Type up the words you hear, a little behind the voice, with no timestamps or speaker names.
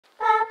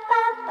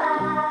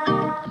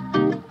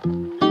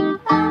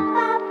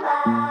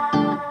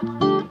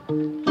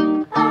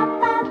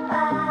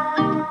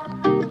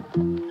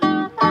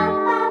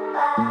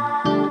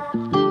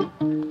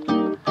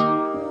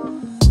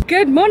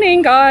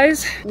morning,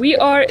 guys. We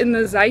are in the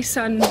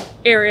Zaisan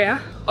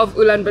area of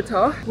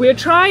Ulaanbaatar. We're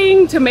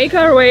trying to make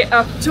our way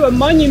up to a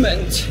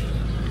monument.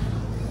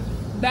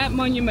 That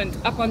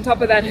monument up on top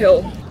of that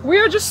hill. We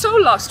are just so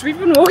lost. We've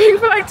been walking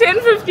for like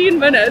 10-15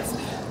 minutes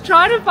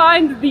trying to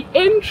find the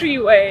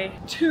entryway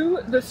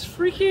to this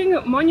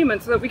freaking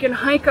monument so that we can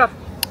hike up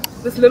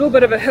this little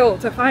bit of a hill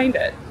to find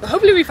it.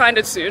 Hopefully we find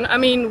it soon. I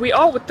mean, we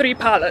are with 3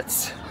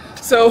 pilots,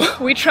 so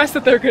we trust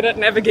that they're good at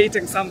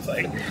navigating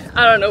something.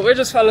 I don't know, we're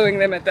just following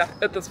them at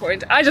this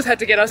point. I just had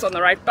to get us on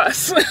the right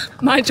bus.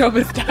 My job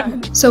is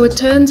done. So it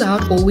turns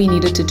out all we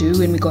needed to do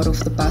when we got off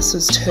the bus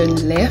was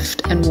turn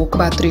left and walk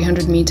about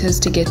 300 meters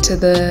to get to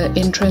the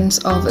entrance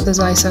of the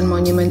Zaisan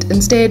monument.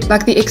 Instead,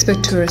 like the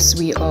expert tourists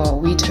we are,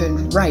 we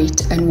turned right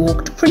and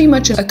walked pretty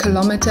much 1.5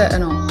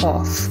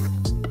 kilometers.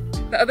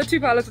 The other 2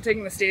 pilots are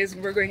taking the stairs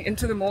and we're going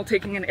into the mall,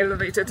 taking an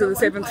elevator to the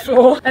 7th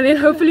floor and then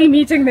hopefully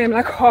meeting them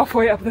like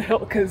halfway up the hill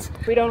because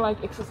we don't like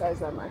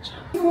exercise that much.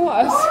 For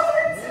us.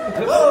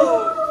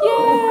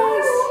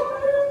 Yes!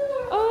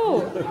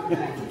 Oh,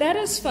 that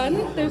is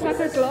fun. There's like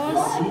a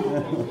glass.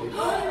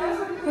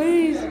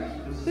 Please.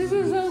 This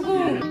is so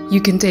cool. You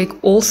can take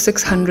all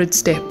 600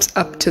 steps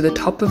up to the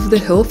top of the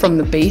hill from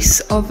the base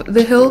of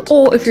the hill,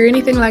 or if you're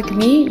anything like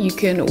me, you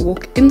can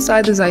walk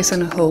inside the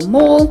Zaisan Hill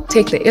Mall,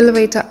 take the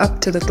elevator up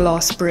to the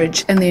glass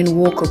bridge, and then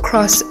walk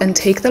across and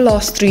take the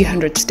last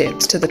 300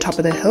 steps to the top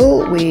of the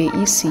hill where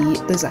you see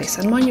the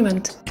Zaisan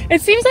monument.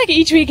 It seems like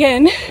each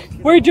weekend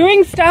we're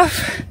doing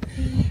stuff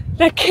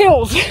that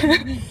kills.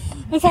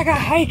 It's like a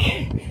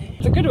hike.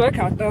 It's a good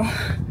workout though.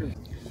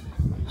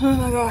 Oh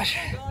my gosh.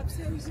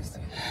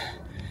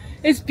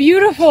 It's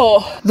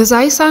beautiful! The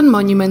Zaisan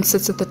monument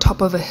sits at the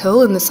top of a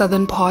hill in the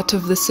southern part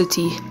of the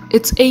city.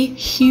 It's a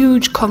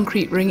huge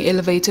concrete ring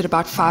elevated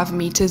about 5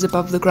 meters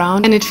above the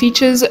ground, and it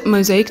features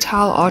mosaic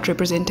tile art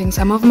representing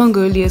some of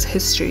Mongolia's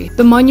history.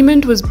 The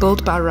monument was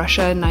built by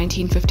Russia in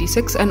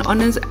 1956 and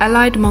honors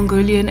Allied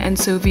Mongolian and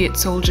Soviet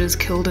soldiers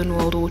killed in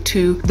World War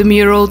II. The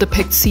mural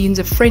depicts scenes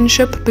of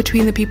friendship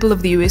between the people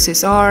of the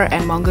USSR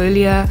and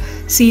Mongolia,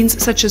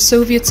 scenes such as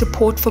Soviet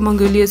support for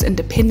Mongolia's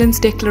independence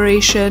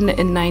declaration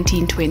in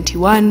 1920.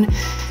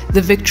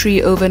 The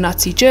victory over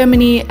Nazi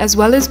Germany, as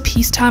well as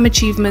peacetime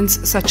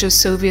achievements such as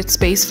Soviet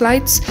space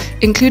flights,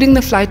 including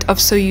the flight of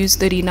Soyuz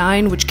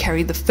 39, which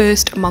carried the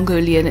first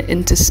Mongolian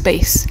into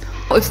space.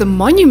 If the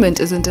monument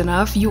isn't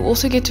enough, you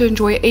also get to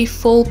enjoy a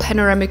full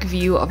panoramic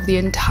view of the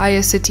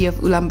entire city of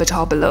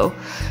Ulaanbaatar below.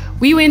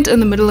 We went in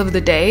the middle of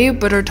the day,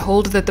 but are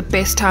told that the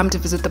best time to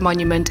visit the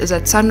monument is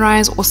at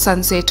sunrise or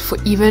sunset for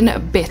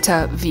even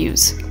better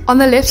views. On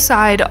the left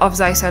side of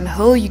Zaisan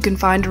Hill, you can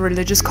find a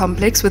religious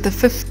complex with a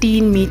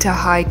 15-meter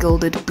high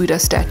gilded Buddha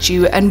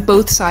statue, and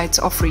both sites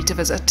are free to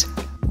visit.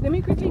 Let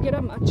me quickly get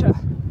a matcha.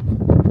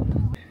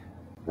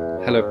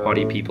 Hello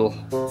party people.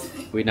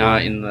 We're now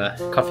in the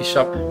coffee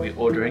shop. We're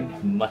ordering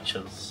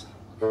matchas.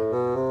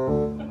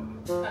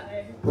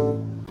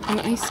 An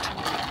iced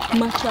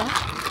matcha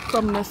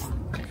from this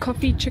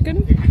coffee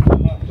chicken.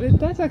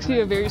 That's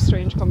actually a very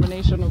strange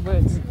combination of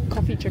words.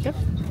 Coffee chicken.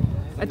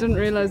 I didn't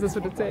realize that's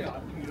what it said.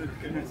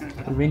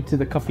 We went to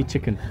the coffee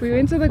chicken. We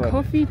went to the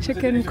coffee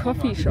chicken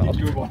coffee shop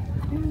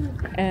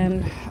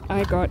and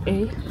I got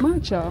a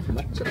matcha.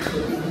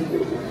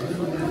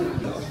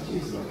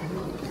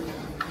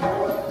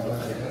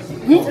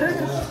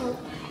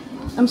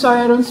 I'm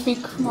sorry, I don't speak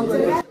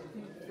Mongolian.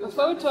 A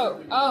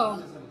photo.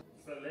 Oh.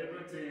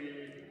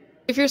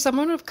 If you're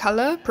someone of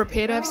color,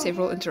 prepare to have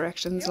several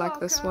interactions like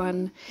this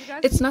one.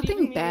 It's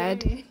nothing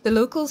bad. The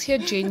locals here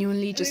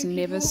genuinely just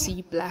never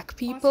see black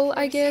people,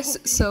 I guess,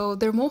 so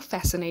they're more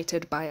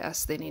fascinated by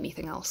us than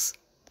anything else.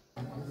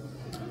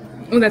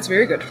 Oh, that's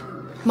very good.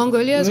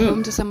 Mongolia is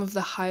home to some of the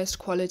highest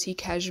quality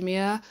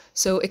cashmere,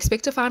 so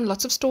expect to find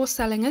lots of stores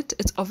selling it.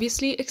 It's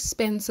obviously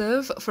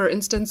expensive. For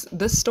instance,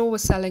 this store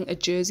was selling a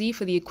jersey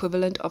for the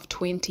equivalent of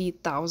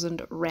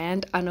 20,000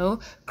 Rand. I know,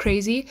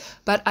 crazy,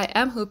 but I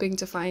am hoping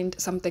to find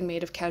something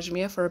made of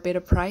cashmere for a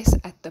better price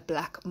at the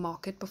black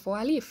market before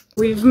I leave.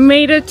 We've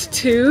made it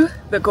to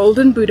the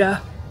Golden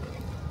Buddha.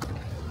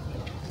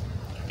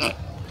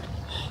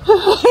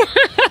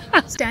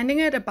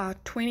 Standing at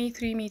about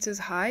 23 meters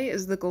high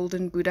is the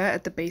Golden Buddha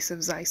at the base of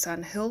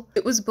Zaisan Hill.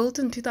 It was built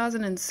in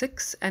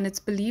 2006 and it's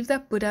believed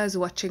that Buddha is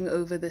watching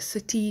over the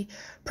city,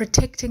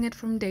 protecting it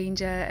from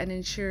danger and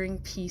ensuring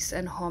peace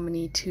and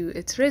harmony to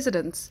its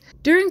residents.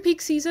 During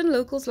peak season,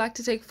 locals like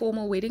to take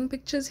formal wedding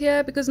pictures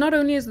here because not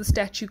only is the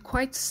statue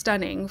quite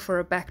stunning for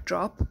a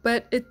backdrop,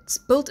 but it's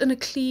built in a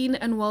clean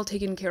and well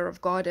taken care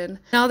of garden.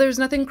 Now there's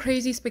nothing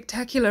crazy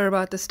spectacular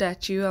about the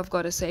statue, I've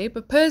got to say,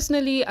 but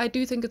personally I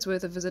do think it's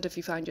worth a visit if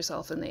you find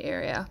yourself in the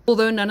area.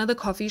 Although none of the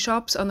coffee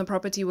shops on the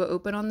property were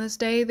open on this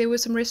day, there were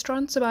some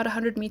restaurants about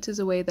 100 meters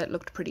away that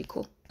looked pretty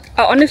cool.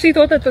 I honestly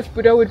thought that this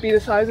Buddha would be the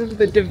size of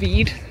the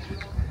David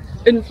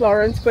in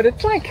Florence, but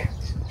it's like,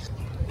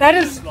 that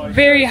is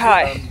very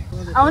high.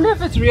 I wonder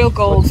if it's real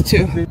gold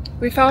too.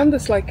 We found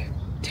this like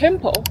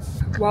temple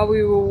while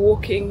we were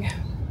walking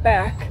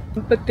back,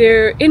 but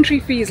their entry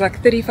fee is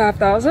like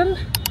 35,000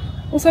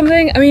 or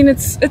something. I mean,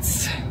 it's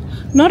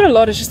Not a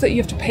lot, it's just that you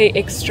have to pay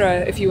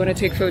extra if you want to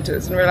take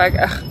photos, and we're like,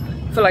 ugh,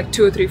 for like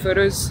 2 or 3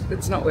 photos,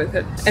 it's not worth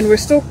it. And we're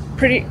still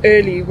pretty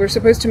early. We're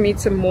supposed to meet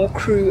some more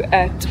crew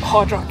at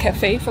Hard Rock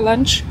Cafe for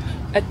lunch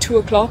at 2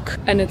 o'clock,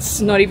 and it's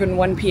not even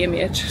 1 p.m.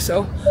 yet,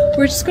 so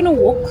we're just gonna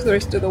walk the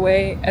rest of the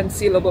way and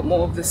see a little bit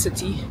more of the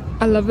city.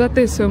 I love that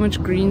there's so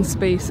much green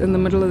space in the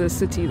middle of the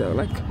city though.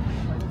 Like,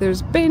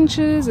 there's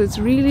benches, it's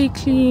really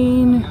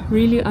clean,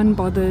 really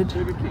unbothered,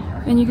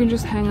 and you can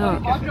just hang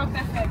out.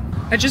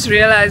 I just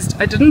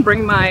realized I didn't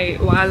bring my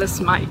wireless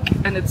mic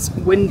and it's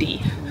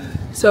windy,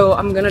 so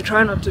I'm gonna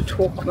try not to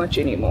talk much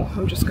anymore.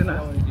 I'm just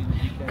gonna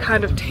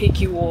kind of take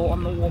you all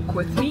on the walk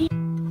with me.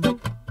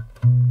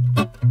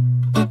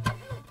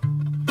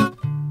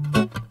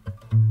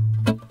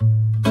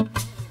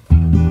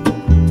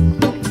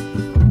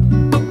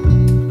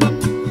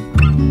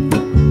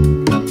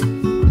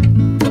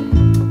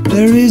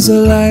 There is a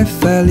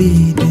life I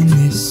lead in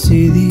this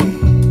city,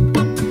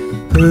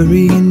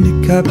 hurrying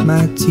to cut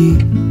my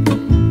teeth.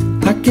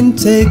 I can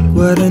take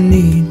what I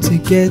need to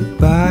get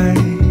by,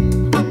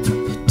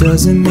 it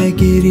doesn't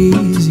make it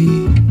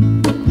easy.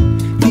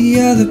 The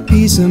other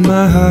piece of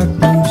my heart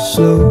moves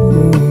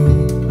slow,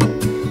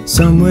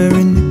 somewhere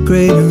in the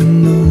great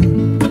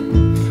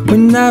unknown.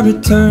 When I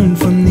return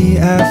from the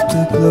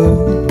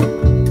afterglow,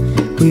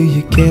 will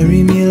you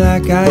carry me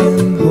like I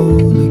am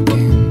whole again?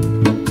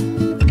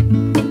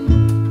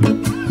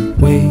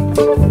 Wait,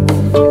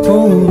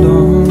 hold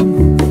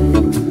on,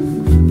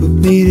 put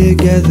me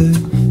together,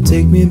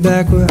 take me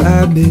back where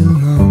I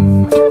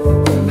belong.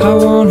 I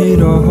want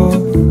it all,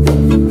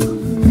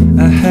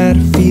 I had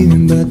a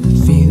feeling but the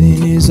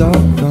feeling is all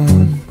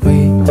gone.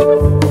 Wait.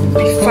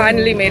 We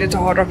finally made it to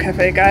Hard Rock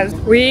Cafe, guys.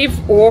 We've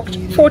walked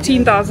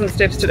 14,000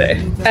 steps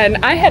today, and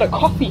I had a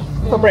coffee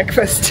for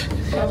breakfast,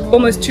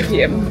 almost 2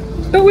 p.m.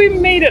 But we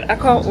made it, I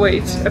can't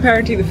wait.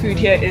 Apparently the food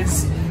here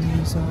is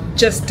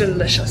just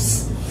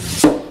delicious.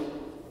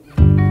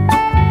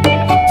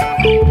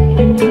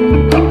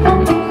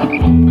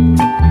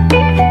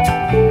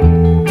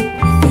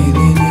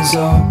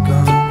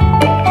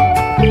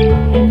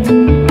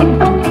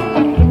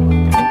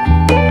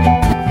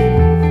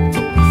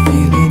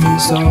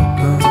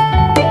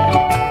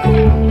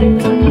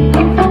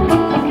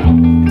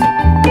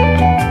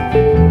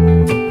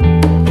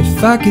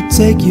 If I could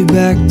take you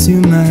back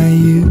to my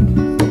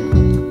youth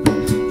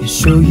and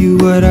show you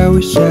what I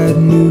wish I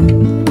knew,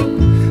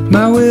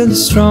 my will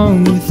is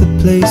strong with a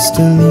place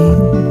to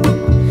lean.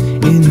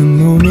 In the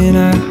moment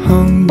I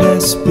hung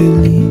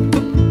desperately.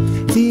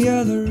 The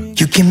other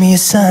you give me a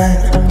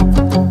sign,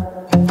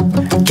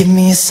 give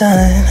me a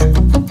sign.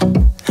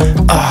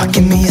 Oh,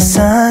 give me a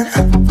sign,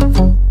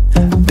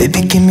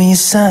 baby, give me a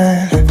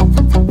sign.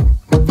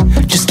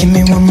 Just give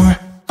me one more